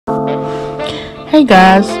Hey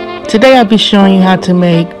guys, today I'll be showing you how to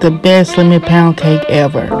make the best lemon pound cake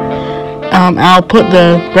ever. I'll put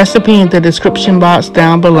the recipe in the description box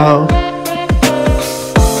down below.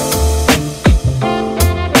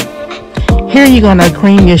 Here you're going to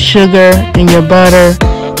cream your sugar and your butter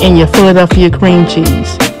and your Philadelphia cream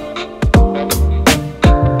cheese.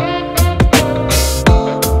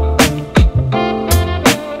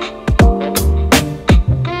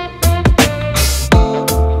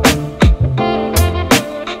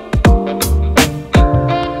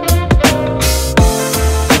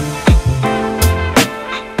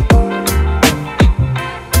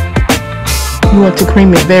 You want to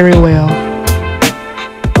cream it very well.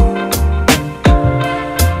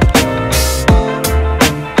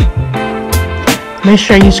 Make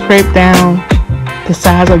sure you scrape down the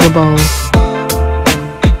sides of the bowl.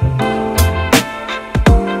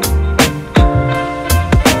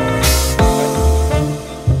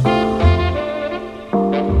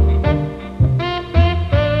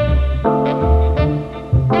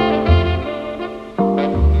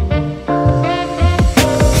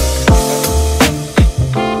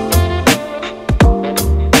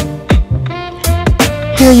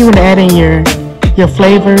 Here you want to add in your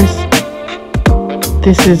flavors.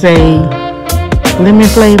 This is a lemon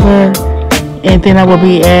flavor, and then I will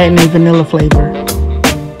be adding a vanilla flavor.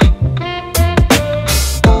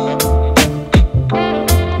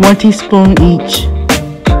 1 teaspoon each.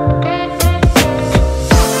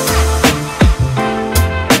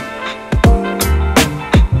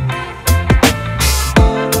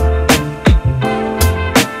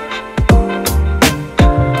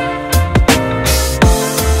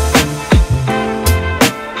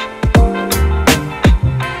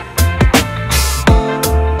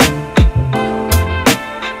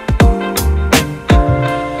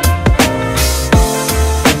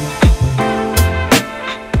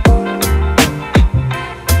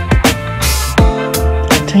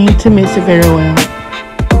 Continue to mix it very well.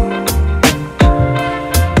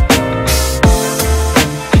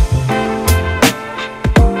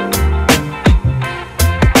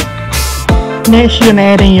 Next, you're going to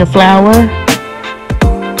add in your flour.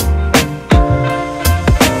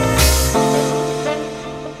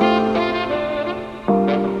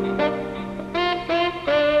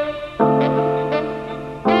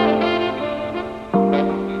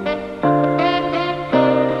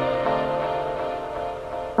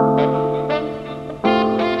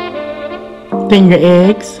 Then your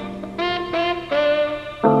eggs,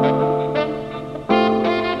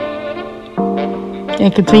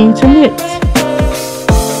 and continue to mix.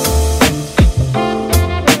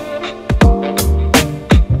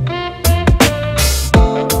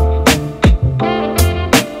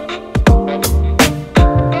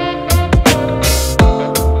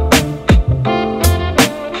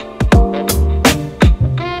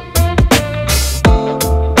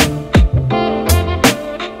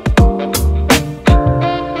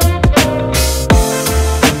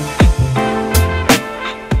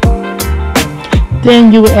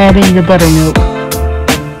 Then you will add in your buttermilk.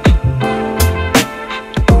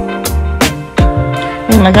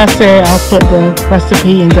 And like I said, I'll put the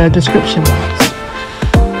recipe in the description box.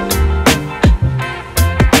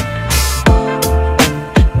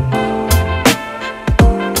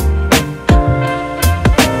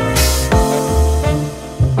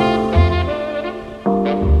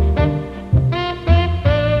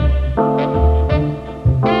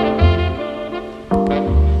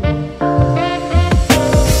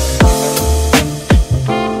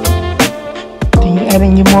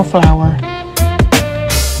 Adding you more flour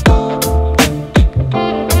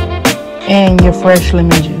and your fresh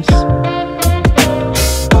lemon juice.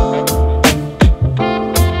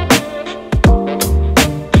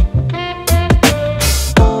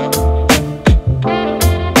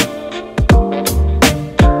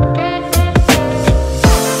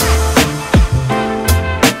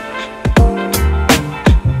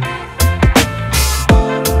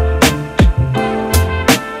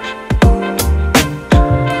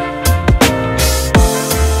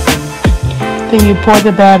 Then you pour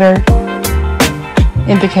the batter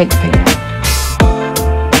in the cake pan.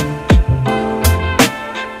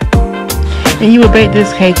 And you will bake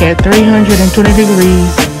this cake at 320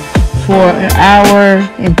 degrees for an hour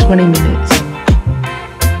and 20 minutes.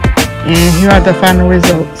 And here are the final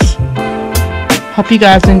results. Hope you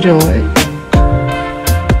guys enjoyed.